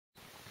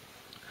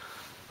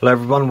Hello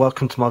everyone,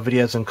 welcome to my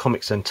videos on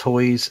comics and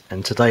toys,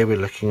 and today we're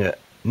looking at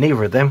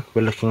neither of them.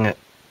 We're looking at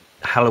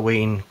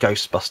Halloween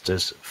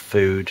Ghostbusters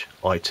food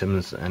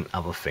items and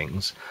other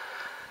things.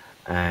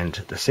 And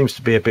there seems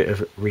to be a bit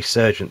of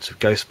resurgence of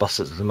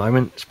Ghostbusters at the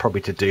moment. It's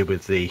probably to do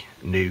with the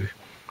new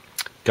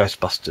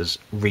Ghostbusters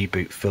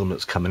reboot film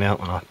that's coming out,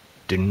 and I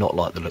do not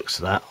like the looks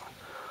of that.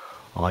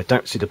 I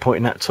don't see the point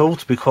in that at all,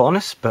 to be quite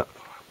honest, but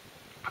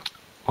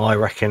I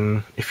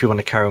reckon if you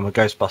want to carry on with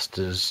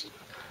Ghostbusters,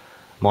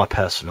 my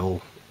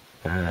personal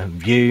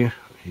view,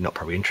 you're not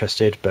probably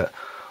interested, but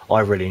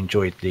I really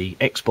enjoyed the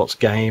Xbox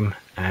game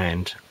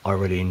and I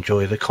really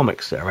enjoy the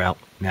comics that are out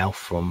now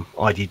from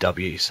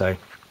IDW, so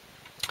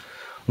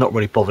not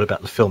really bothered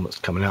about the film that's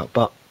coming out,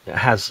 but it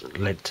has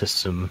led to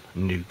some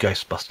new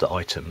Ghostbuster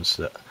items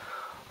that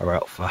are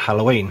out for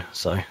Halloween.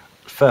 So the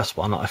first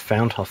one that I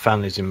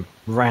found these in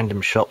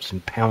random shops,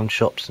 in pound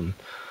shops and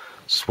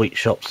sweet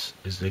shops,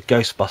 is the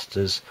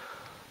Ghostbusters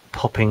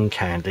popping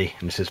candy,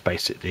 and this is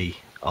basically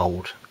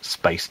old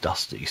space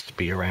dust that used to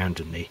be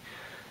around in the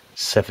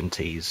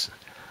 70s,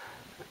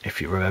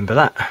 if you remember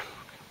that.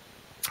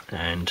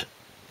 And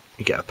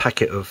you get a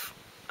packet of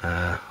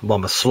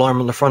one with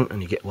slime on the front,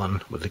 and you get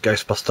one with the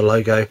Ghostbuster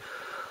logo.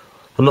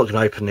 I'm not going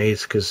to open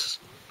these because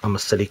I'm a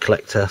silly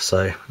collector,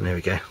 so there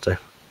we go.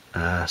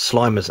 So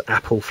slime is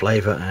apple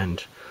flavour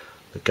and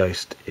the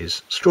ghost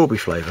is strawberry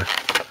flavour.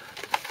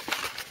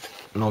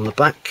 And on the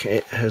back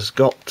it has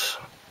got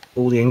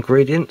all the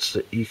ingredients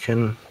that you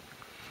can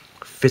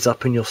fizz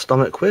up in your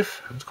stomach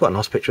with. It's quite a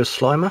nice picture of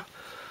Slimer,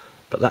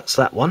 but that's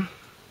that one.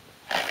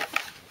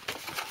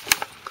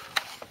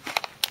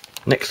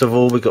 Next of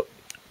all, we've got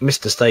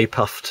Mr. Stay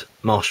Puft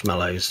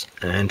marshmallows,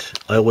 and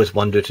I always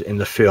wondered in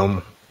the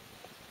film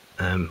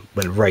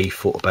when Ray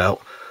thought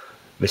about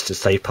Mr.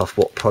 Stay Puft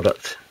what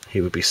product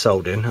he would be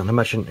sold in, and I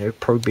imagine it would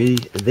probably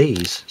be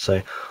these. So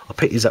I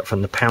picked these up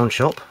from the pound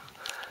shop,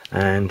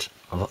 and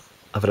I've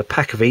had a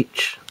pack of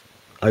each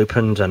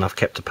opened, and I've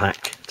kept a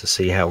pack to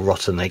see how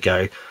rotten they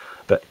go.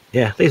 But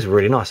yeah, these are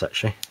really nice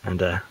actually,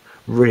 and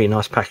really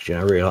nice packaging.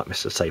 I really like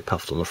Mr. Stay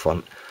Puft on the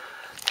front.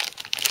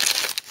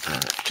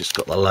 Just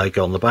got the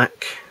logo on the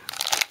back.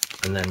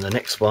 And then the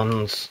next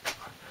ones,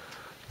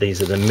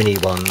 these are the mini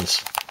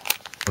ones.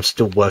 I'm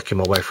still working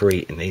my way through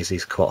eating these.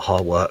 These are quite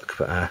hard work,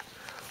 but I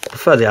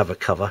prefer the other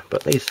cover.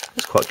 But these,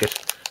 it's quite good.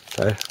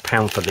 So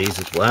 £1 for these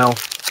as well.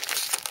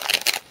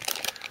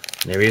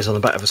 And there he is on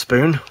the back of a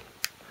spoon,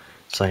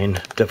 saying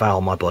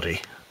 "Devour my body."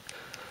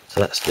 So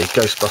that's the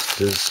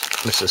Ghostbusters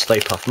Mr. Stay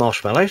Puft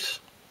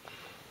marshmallows.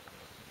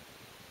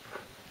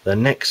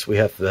 Then next we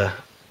have the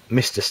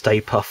Mr.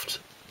 Stay Puft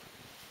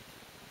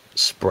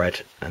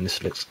spread, and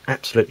this looks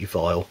absolutely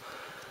vile,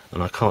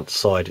 and I can't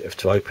decide if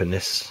to open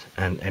this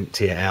and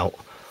empty it out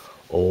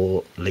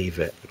or leave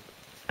it.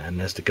 And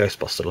there's the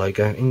Ghostbuster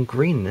logo in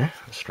green there.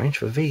 Strange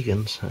for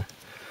vegans.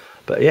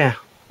 But yeah,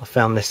 I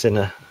found this in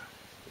a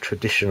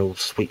traditional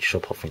sweet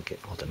shop, I think.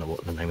 I don't know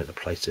what the name of the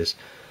place is.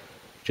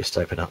 Just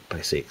open up,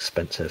 basically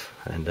expensive.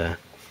 And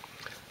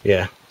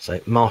yeah, so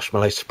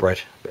marshmallow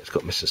spread, but it's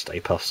got Mr. Stay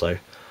Puft, so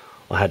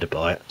I had to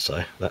buy it.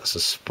 So that's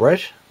the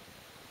spread.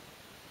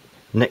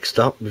 Next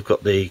up, we've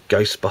got the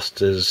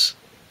Ghostbusters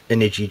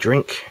energy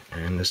drink,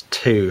 and there's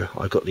two.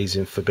 I got these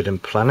in Forbidden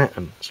Planet,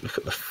 and let's look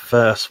at the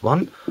first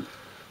one.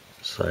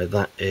 So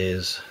that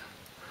is,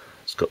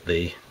 it's got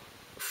the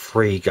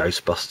 3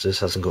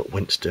 Ghostbusters, hasn't got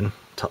Winston.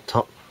 Tut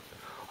tut.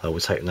 I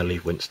always hate when they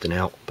leave Winston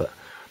out, but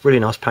really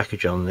nice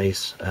package on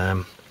these.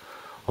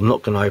 I'm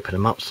not going to open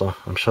them up, so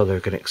I'm sure they're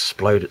going to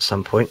explode at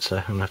some point, so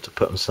I'm going to have to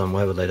put them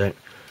somewhere where they don't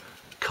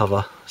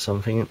cover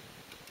something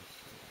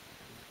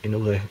in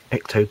all the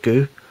ecto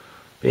goo.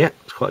 But yeah,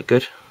 it's quite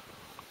good.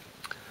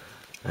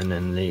 And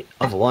then the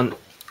other one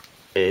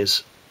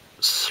is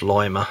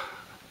Slimer,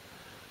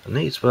 and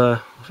these were,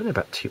 I think,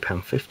 about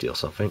 £2.50 or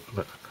something,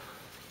 but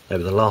they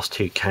were the last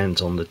 2 cans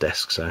on the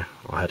desk, so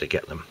I had to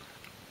get them.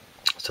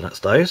 So that's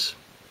those.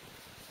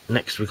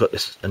 Next we've got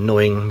this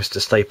annoying Mr.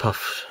 Stay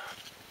Puft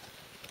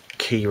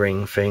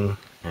keyring thing,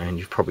 and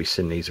you've probably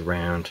seen these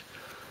around.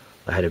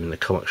 I had them in the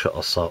comic shop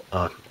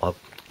I'll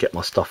get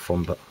my stuff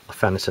from, but I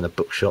found this in a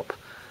bookshop,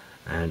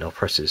 and I'll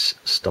press his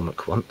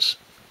stomach once.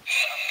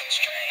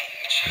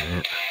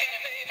 Yeah.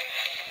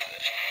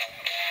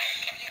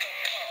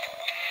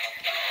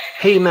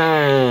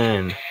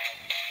 He-Man!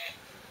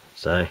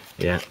 So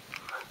yeah,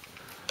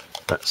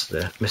 that's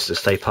the Mr.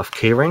 Stay Puft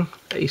keyring.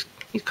 He's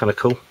kind of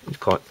cool.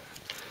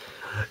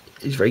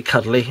 He's very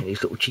cuddly,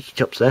 these little cheeky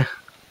chops there.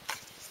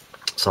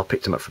 So I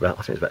picked him up for about,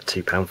 I think it's about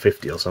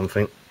 £2.50 or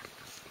something.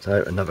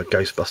 So another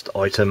Ghostbuster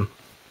item.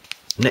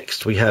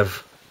 Next we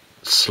have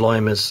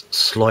Slimer's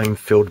slime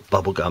filled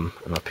bubblegum,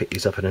 and I picked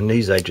these up in a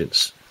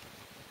newsagent's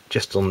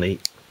just on the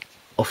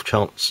off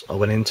chance I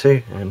went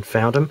into and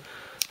found them.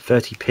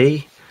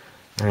 30p,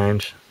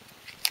 and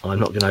I'm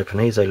not going to open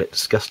these, they look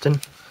disgusting.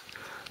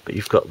 But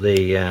you've got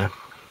the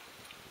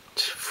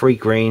 3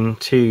 green,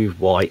 2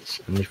 white,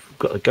 and you've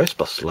got the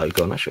Ghostbuster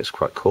logo on. Actually, it's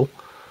quite cool.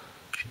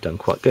 She's done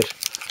quite good.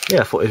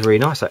 Yeah, I thought it was really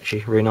nice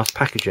actually, really nice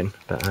packaging.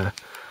 But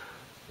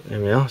there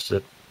we are, it's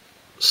the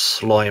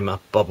Slimer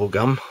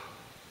bubblegum.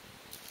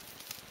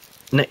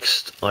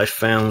 Next I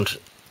found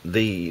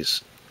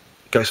these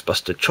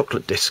Ghostbuster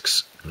chocolate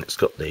discs, and it's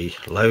got the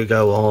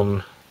logo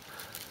on,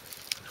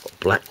 it's got a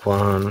black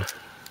one,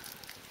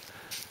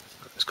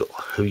 it's got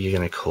who you're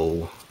going to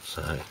call,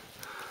 so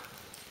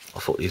I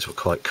thought these were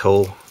quite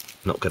cool.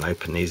 Not going to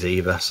open these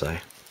either, so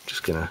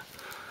just going to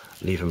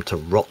leave them to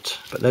rot,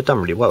 but they're done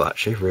really well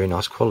actually, really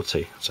nice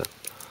quality. So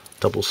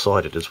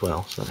double-sided as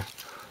well, so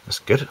that's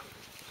good.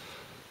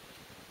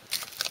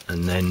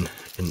 And then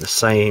in the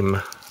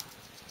same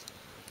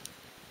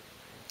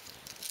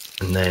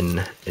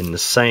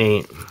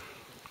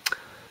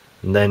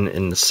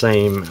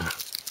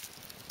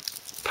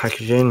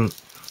packaging,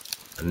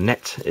 the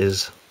net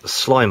is the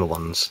Slimer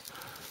ones,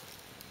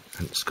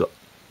 and it's got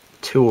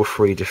 2 or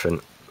 3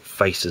 different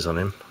faces on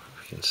him,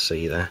 if you can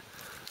see there.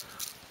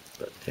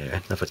 But yeah,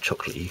 another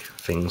chocolatey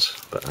things,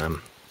 but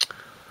I'm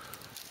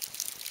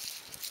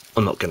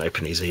not going to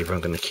open these either.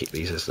 I'm going to keep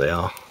these as they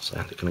are, so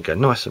they're going to go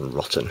nice and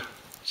rotten.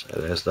 So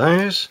there's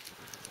those.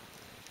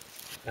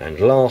 And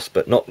last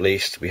but not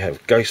least, we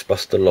have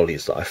Ghostbuster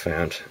lollies that I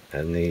found,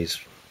 and these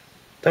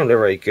don't look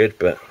very good,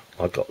 but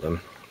I got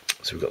them.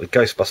 So we've got the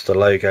Ghostbuster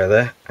logo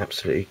there,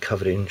 absolutely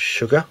covered in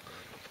sugar.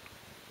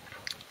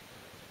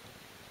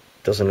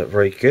 Doesn't look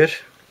very good.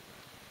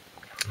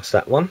 That's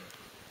that one.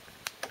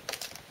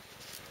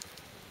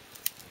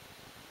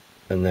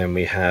 And then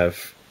we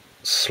have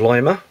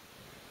Slimer,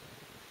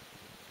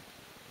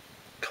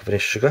 covered in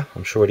sugar.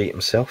 I'm sure he'd eat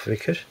himself if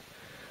he could.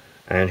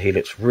 And he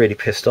looks really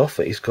pissed off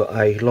that he's got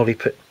a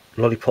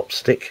lollipop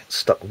stick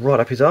stuck right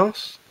up his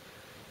arse.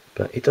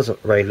 But he doesn't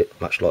really look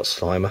much like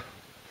Slimer.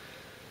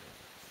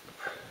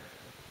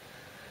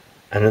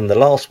 And then the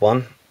last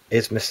one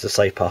is Mr.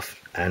 Stay Puft,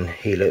 and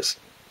he looks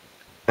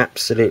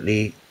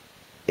absolutely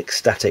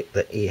ecstatic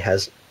that he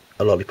has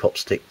a lollipop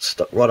stick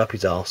stuck right up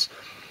his arse.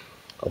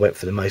 I went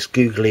for the most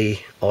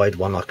googly-eyed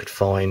one I could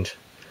find,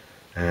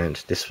 and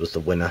this was the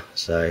winner.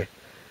 So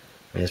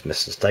there's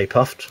Mr. Stay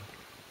Puft.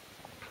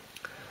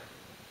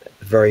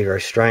 Very,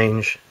 very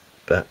strange,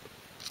 but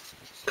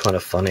kind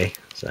of funny.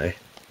 So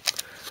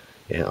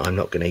yeah, I'm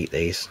not going to eat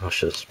these. I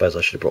suppose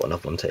I should have brought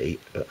another one to eat,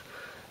 but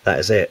that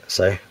is it.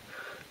 So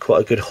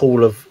quite a good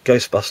haul of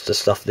Ghostbuster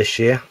stuff this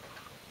year.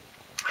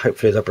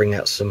 Hopefully they'll bring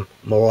out some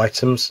more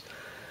items,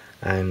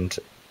 and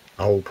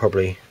I'll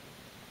probably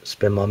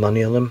spend my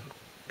money on them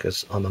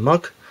because I'm a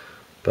mug.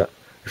 But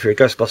if you're a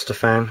Ghostbuster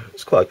fan,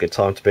 it's quite a good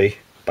time to be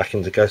back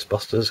into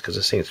Ghostbusters, because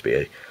there seems to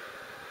be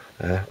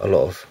a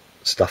lot of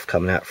stuff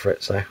coming out for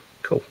it. So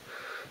cool.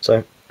 So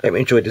I hope you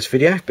enjoyed this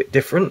video, a bit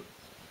different,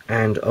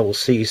 and I will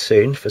see you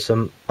soon for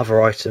some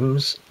other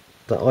items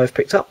that I've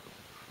picked up.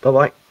 Bye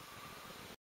bye.